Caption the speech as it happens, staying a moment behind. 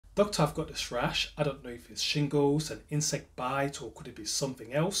Doctor, I've got this rash. I don't know if it's shingles, an insect bite, or could it be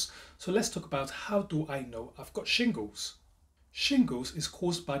something else? So let's talk about how do I know I've got shingles. Shingles is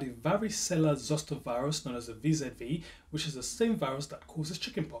caused by the varicella-zoster virus known as the VZV, which is the same virus that causes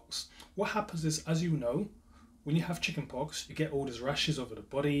chickenpox. What happens is, as you know, when you have chickenpox, you get all these rashes over the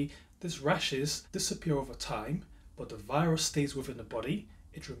body. These rashes disappear over time, but the virus stays within the body.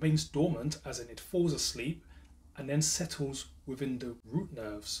 It remains dormant, as in it falls asleep, and then settles within the root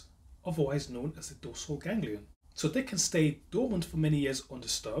nerves, otherwise known as the dorsal ganglion. So they can stay dormant for many years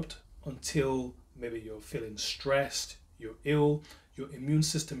undisturbed until maybe you're feeling stressed, you're ill, your immune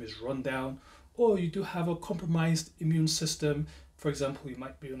system is run down, or you do have a compromised immune system. For example, you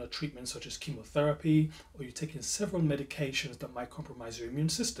might be on a treatment such as chemotherapy, or you're taking several medications that might compromise your immune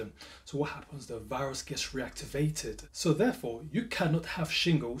system. So what happens? The virus gets reactivated. So therefore, you cannot have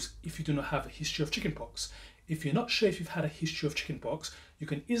shingles if you do not have a history of chickenpox. If you're not sure if you've had a history of chickenpox, you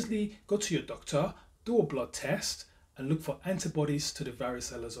can easily go to your doctor, do a blood test, and look for antibodies to the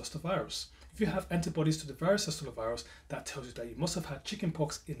varicella-zoster virus. If you have antibodies to the varicella-zoster virus, that tells you that you must have had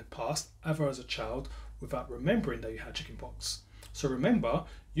chickenpox in the past, either as a child, without remembering that you had chickenpox. So remember,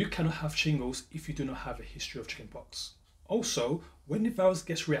 you cannot have shingles if you do not have a history of chickenpox. Also, when the virus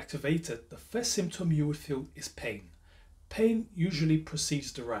gets reactivated, the first symptom you will feel is pain. Pain usually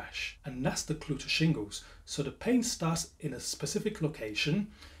precedes the rash, and that's the clue to shingles. So the pain starts in a specific location.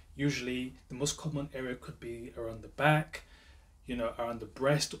 Usually the most common area could be around the back, around the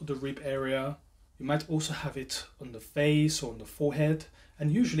breast or the rib area. You might also have it on the face or on the forehead,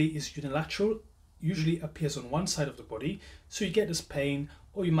 and usually it's unilateral, usually appears on one side of the body. So you get this pain,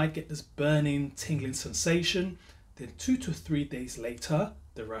 or you might get this burning, tingling sensation. Then 2 to 3 days later,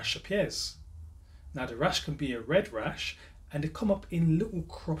 the rash appears. Now the rash can be a red rash, and they come up in little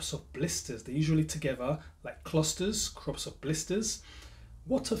crops of blisters. They're usually together like clusters, crops of blisters,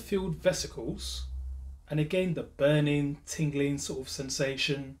 water-filled vesicles, and again the burning, tingling sort of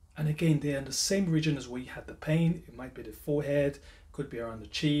sensation. And again, they're in the same region as where you had the pain. It might be the forehead, could be around the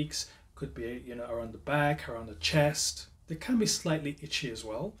cheeks, could be around the back, around the chest. They can be slightly itchy as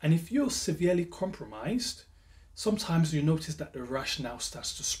well. And if you're severely compromised, sometimes you notice that the rash now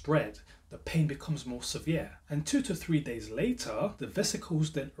starts to spread. The pain becomes more severe. And 2 to 3 days later, the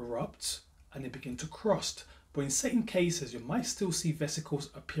vesicles then erupt and they begin to crust. But in certain cases, you might still see vesicles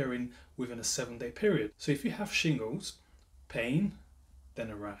appearing within a 7-day period. So if you have shingles, pain, then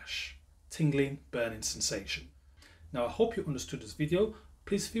a rash, tingling, burning sensation. Now I hope you understood this video.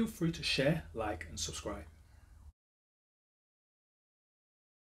 Please feel free to share, like and subscribe.